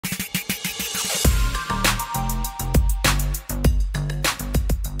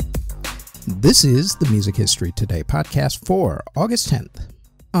This is the Music History Today podcast for August 10th.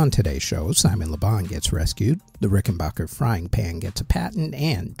 On today's show, Simon LeBon gets rescued, the Rickenbacker Frying Pan gets a patent,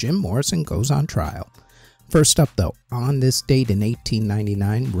 and Jim Morrison goes on trial. First up, though, on this date in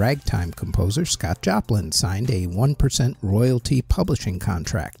 1899, ragtime composer Scott Joplin signed a 1% royalty publishing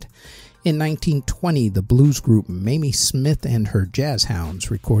contract. In 1920, the blues group Mamie Smith and her Jazz Hounds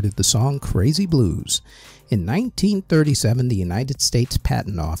recorded the song Crazy Blues. In 1937, the United States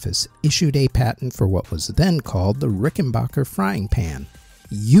Patent Office issued a patent for what was then called the Rickenbacker Frying Pan.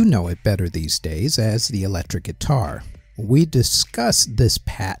 You know it better these days as the electric guitar. We discussed this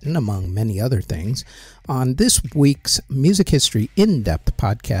patent, among many other things, on this week's Music History In-Depth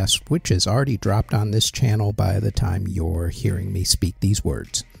podcast, which has already dropped on this channel by the time you're hearing me speak these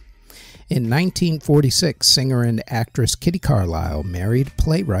words. In 1946, singer and actress Kitty Carlisle married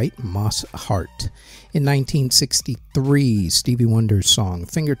playwright Moss Hart. In 1963, Stevie Wonder's song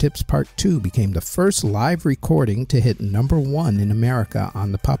Fingertips Part 2 became the first live recording to hit #1 in America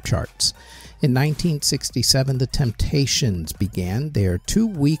on the pop charts. In 1967, the Temptations began their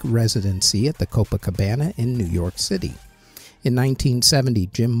 2-week residency at the Copacabana in New York City. In 1970,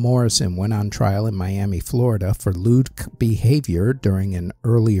 Jim Morrison went on trial in Miami, Florida for lewd behavior during an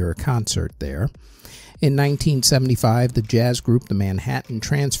earlier concert there. In 1975, the jazz group The Manhattan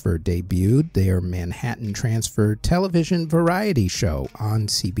Transfer debuted their Manhattan Transfer television variety show on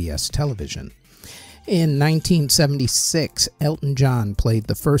CBS television. In 1976, Elton John played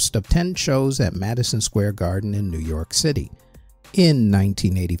the first of 10 shows at Madison Square Garden in New York City. In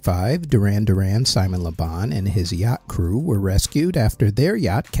 1985, Duran Duran, Simon LeBon, and his yacht crew were rescued after their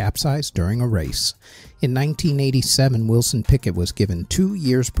yacht capsized during a race. In 1987, Wilson Pickett was given 2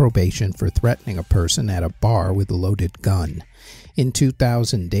 years probation for threatening a person at a bar with a loaded gun. In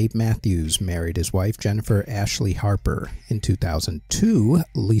 2000, Dave Matthews married his wife Jennifer Ashley Harper. In 2002,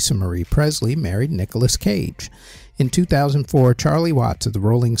 Lisa Marie Presley married Nicolas Cage. In 2004, Charlie Watts of the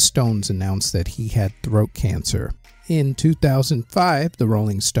Rolling Stones announced that he had throat cancer. In 2005, the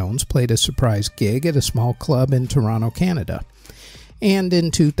Rolling Stones played a surprise gig at a small club in Toronto, Canada. And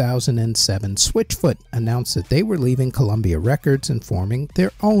in 2007, Switchfoot announced that they were leaving Columbia Records and forming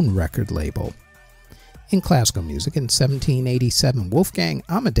their own record label. In classical music, in 1787, Wolfgang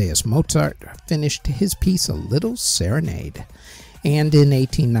Amadeus Mozart finished his piece A Little Serenade. And in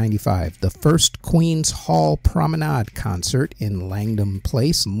 1895, the first Queen's Hall Promenade concert in Langdon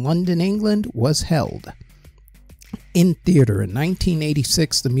Place, London, England, was held. In theater, in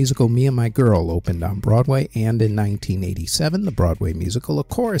 1986, the musical Me and My Girl opened on Broadway, and in 1987, the Broadway musical A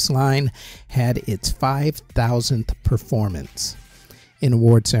Chorus Line had its 5,000th performance. In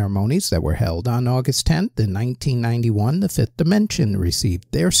award ceremonies that were held on August 10th, in 1991, The Fifth Dimension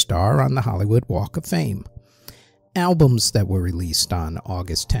received their star on the Hollywood Walk of Fame. Albums that were released on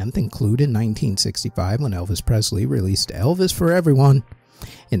August 10th include in 1965 when Elvis Presley released Elvis for Everyone.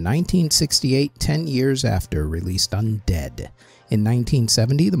 In 1968, 10 years after, released Undead. In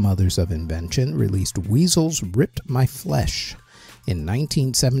 1970, the Mothers of Invention released Weasels Ripped My Flesh. In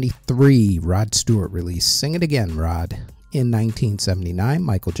 1973, Rod Stewart released Sing It Again, Rod. In 1979,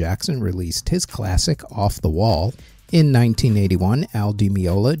 Michael Jackson released his classic Off the Wall. In 1981, Al Di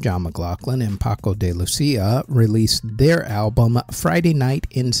Meola, John McLaughlin, and Paco de Lucia released their album Friday Night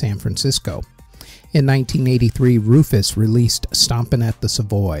in San Francisco. In 1983, Rufus released Stompin' at the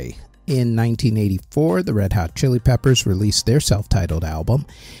Savoy. In 1984, the Red Hot Chili Peppers released their self-titled album.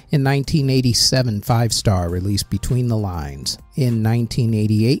 In 1987, Five Star released Between the Lines. In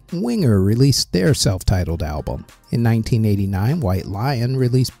 1988, Winger released their self-titled album. In 1989, White Lion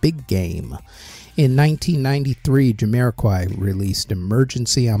released Big Game. In 1993, Jamiroquai released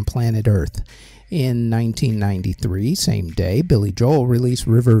Emergency on Planet Earth. In 1993, same day, Billy Joel released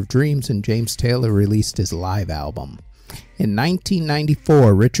River of Dreams and James Taylor released his live album. In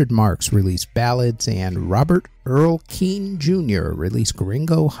 1994, Richard Marx released Ballads and Robert Earl Keen Jr. released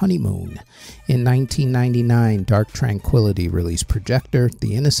Gringo Honeymoon. In 1999, Dark Tranquillity released Projector.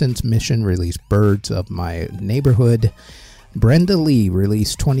 The Innocence Mission released Birds of My Neighborhood. Brenda Lee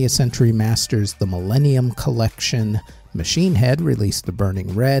released 20th Century Masters The Millennium Collection. Machine Head released The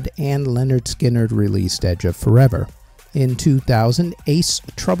Burning Red, and Leonard Skinner released Edge of Forever. In 2000, Ace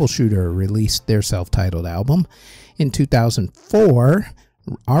Troubleshooter released their self-titled album. In 2004,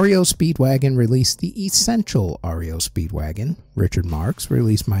 REO Speedwagon released The Essential REO Speedwagon. Richard Marx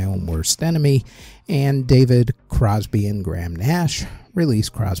released My Own Worst Enemy, and David Crosby and Graham Nash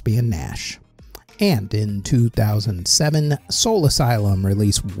released Crosby and Nash. And in 2007, Soul Asylum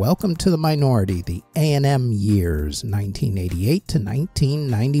released Welcome to the Minority, the A&M Years, 1988 to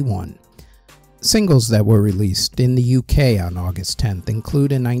 1991. Singles that were released in the UK on August 10th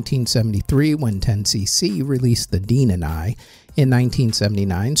include in 1973 when 10cc released The Dean and I, in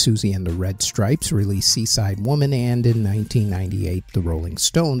 1979 Susie and the Red Stripes released Seaside Woman, and in 1998 the Rolling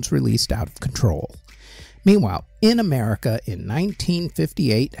Stones released Out of Control. Meanwhile, in America in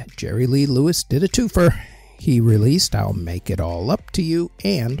 1958, Jerry Lee Lewis did a twofer. He released I'll Make It All Up to You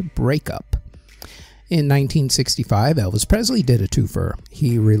and Break Up. In 1965, Elvis Presley did a twofer.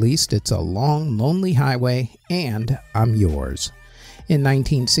 He released It's a Long, Lonely Highway and I'm Yours. In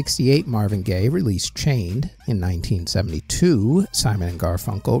 1968, Marvin Gaye released Chained. In 1972, Simon &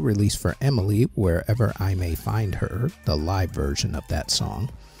 Garfunkel released For Emily, Wherever I May Find Her, the live version of that song.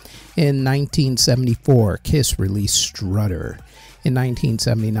 In 1974, Kiss released Strutter. In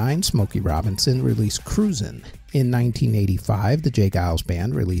 1979, Smokey Robinson released Cruisin'. In 1985, the J. Geils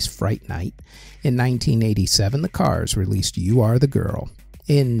Band released Fright Night. In 1987, the Cars released You Are the Girl.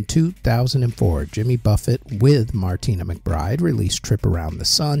 In 2004, Jimmy Buffett with Martina McBride released Trip Around the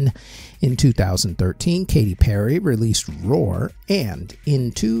Sun. In 2013, Katy Perry released Roar. And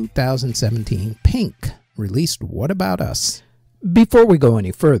in 2017, Pink released What About Us? Before we go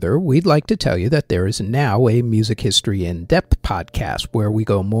any further, we'd like to tell you that there is now a Music History In-Depth podcast where we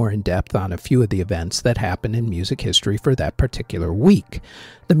go more in-depth on a few of the events that happen in music history for that particular week.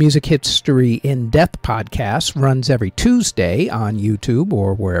 The Music History In-Depth podcast runs every Tuesday on YouTube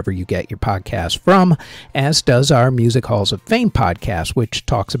or wherever you get your podcasts from, as does our Music Halls of Fame podcast, which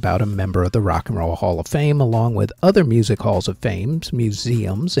talks about a member of the Rock and Roll Hall of Fame along with other Music Halls of Fame,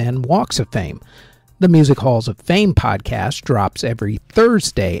 museums, and walks of fame. The Music Halls of Fame podcast drops every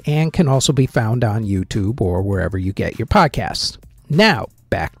Thursday and can also be found on YouTube or wherever you get your podcasts. Now,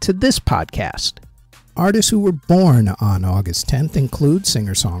 back to this podcast. Artists who were born on August 10th include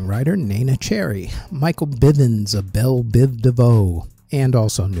singer-songwriter Neneh Cherry, Michael Bivins of Belle Biv DeVoe, and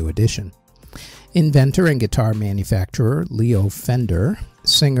also New Edition. Inventor and guitar manufacturer Leo Fender,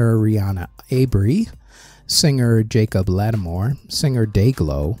 singer Rihanna Avery, singer Jacob Lattimore, singer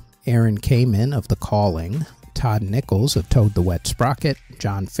Dayglow, Aaron Kamen of The Calling, Todd Nichols of Toad the Wet Sprocket,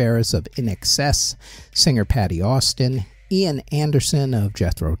 John Ferris of In Excess, singer Patty Austin, Ian Anderson of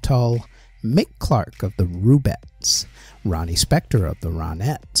Jethro Tull, Mick Clark of the Rubettes, Ronnie Spector of the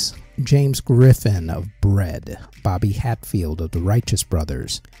Ronettes, James Griffin of Bread, Bobby Hatfield of the Righteous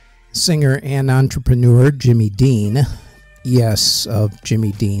Brothers, singer and entrepreneur Jimmy Dean, yes, of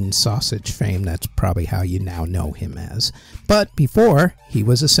Jimmy Dean's sausage fame. That's probably how you now know him as. But before, he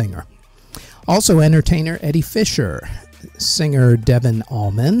was a singer. Also entertainer Eddie Fisher, singer Devin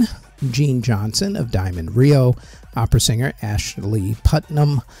Allman, Gene Johnson of Diamond Rio, opera singer Ashley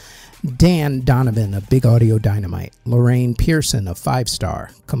Putnam, Dan Donovan of Big Audio Dynamite, Lorraine Pearson of Five Star,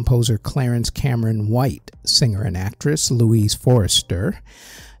 composer Clarence Cameron White, singer and actress Louise Forrester,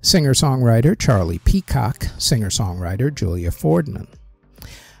 singer-songwriter Charlie Peacock, singer-songwriter Julia Fordman,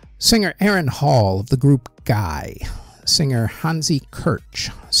 singer Aaron Hall of the group Guy, singer Hansi Kirch,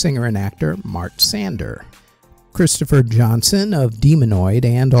 singer and actor Mart Sander, Christopher Johnson of Demonoid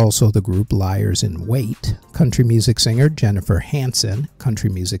and also the group Liars in Wait, country music singer Jennifer Hansen, country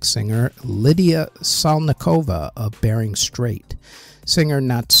music singer Lydia Salnikova of Bering Strait, singer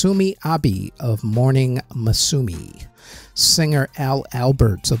Natsumi Abe of Morning Masumi, singer Al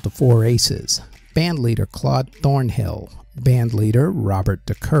Alberts of the Four Aces, bandleader Claude Thornhill, bandleader Robert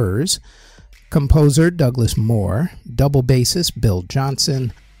DeCurs, composer Douglas Moore, double bassist Bill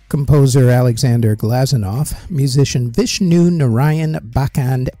Johnson, composer Alexander Glazunov, musician Vishnu Narayan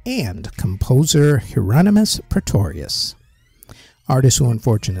Bakand, and composer Hieronymus Pretorius. Artists who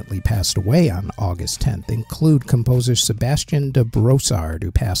unfortunately passed away on August 10th include composer Sebastian de Brossard,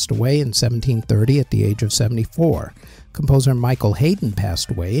 who passed away in 1730 at the age of 74. Composer Michael Haydn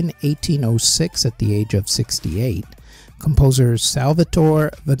passed away in 1806 at the age of 68. Composer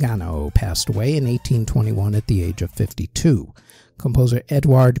Salvatore Vigano passed away in 1821 at the age of 52. Composer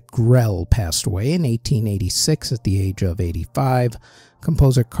Edward Grell passed away in 1886 at the age of 85.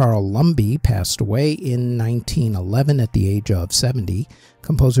 Composer Carl Lumbye passed away in 1911 at the age of 70.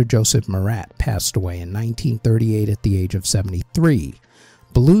 Composer Joseph Murat passed away in 1938 at the age of 73.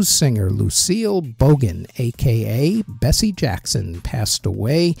 Blues singer Lucille Bogan, a.k.a. Bessie Jackson, passed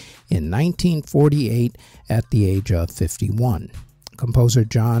away in 1948 at the age of 51. Composer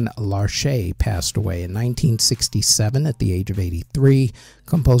John Larche passed away in 1967 at the age of 83.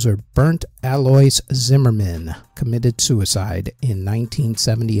 Composer Bernd Alois Zimmermann committed suicide in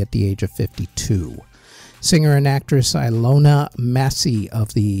 1970 at the age of 52. Singer and actress Ilona Massey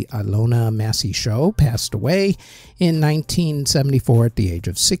of The Ilona Massey Show passed away in 1974 at the age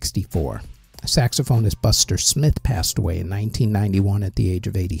of 64. Saxophonist Buster Smith passed away in 1991 at the age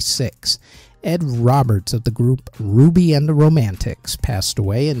of 86. Ed Roberts of the group Ruby and the Romantics passed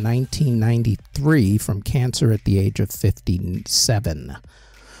away in 1993 from cancer at the age of 57.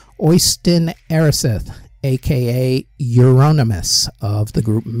 Oyston Eriseth, a.k.a. Euronymous of the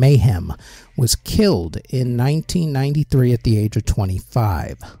group Mayhem, was killed in 1993 at the age of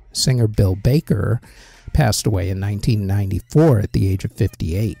 25. Singer Bill Baker passed away in 1994 at the age of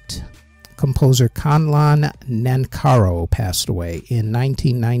 58. Composer Kanlan Nankaro passed away in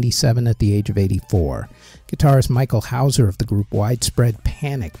 1997 at the age of 84. Guitarist Michael Hauser of the group Widespread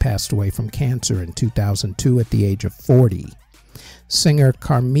Panic passed away from cancer in 2002 at the age of 40. Singer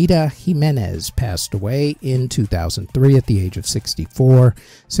Carmita Jimenez passed away in 2003 at the age of 64.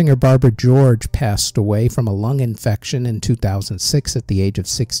 Singer Barbara George passed away from a lung infection in 2006 at the age of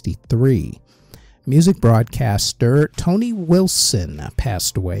 63. Music broadcaster Tony Wilson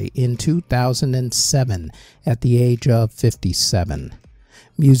passed away in 2007 at the age of 57.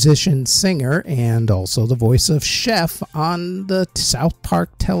 Musician, singer, and also the voice of Chef on the South Park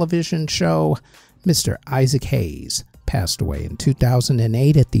television show, Mr. Isaac Hayes, passed away in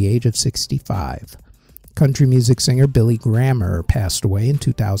 2008 at the age of 65. Country music singer Billy Grammer passed away in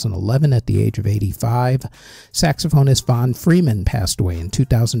 2011 at the age of 85. Saxophonist Von Freeman passed away in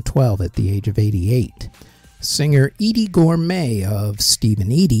 2012 at the age of 88. Singer Edie Gourmet of Steve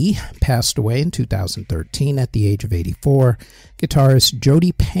and Edie passed away in 2013 at the age of 84. Guitarist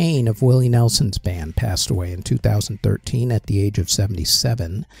Jody Payne of Willie Nelson's band passed away in 2013 at the age of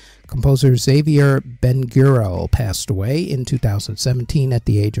 77. Composer Xavier Ben-Gurel passed away in 2017 at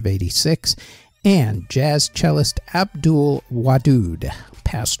the age of 86. And jazz cellist Abdul Wadood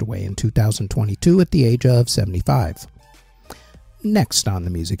passed away in 2022 at the age of 75. Next on the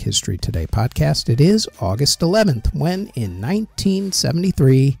Music History Today podcast, it is August 11th, when in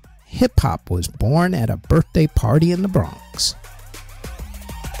 1973, hip-hop was born at a birthday party in the Bronx.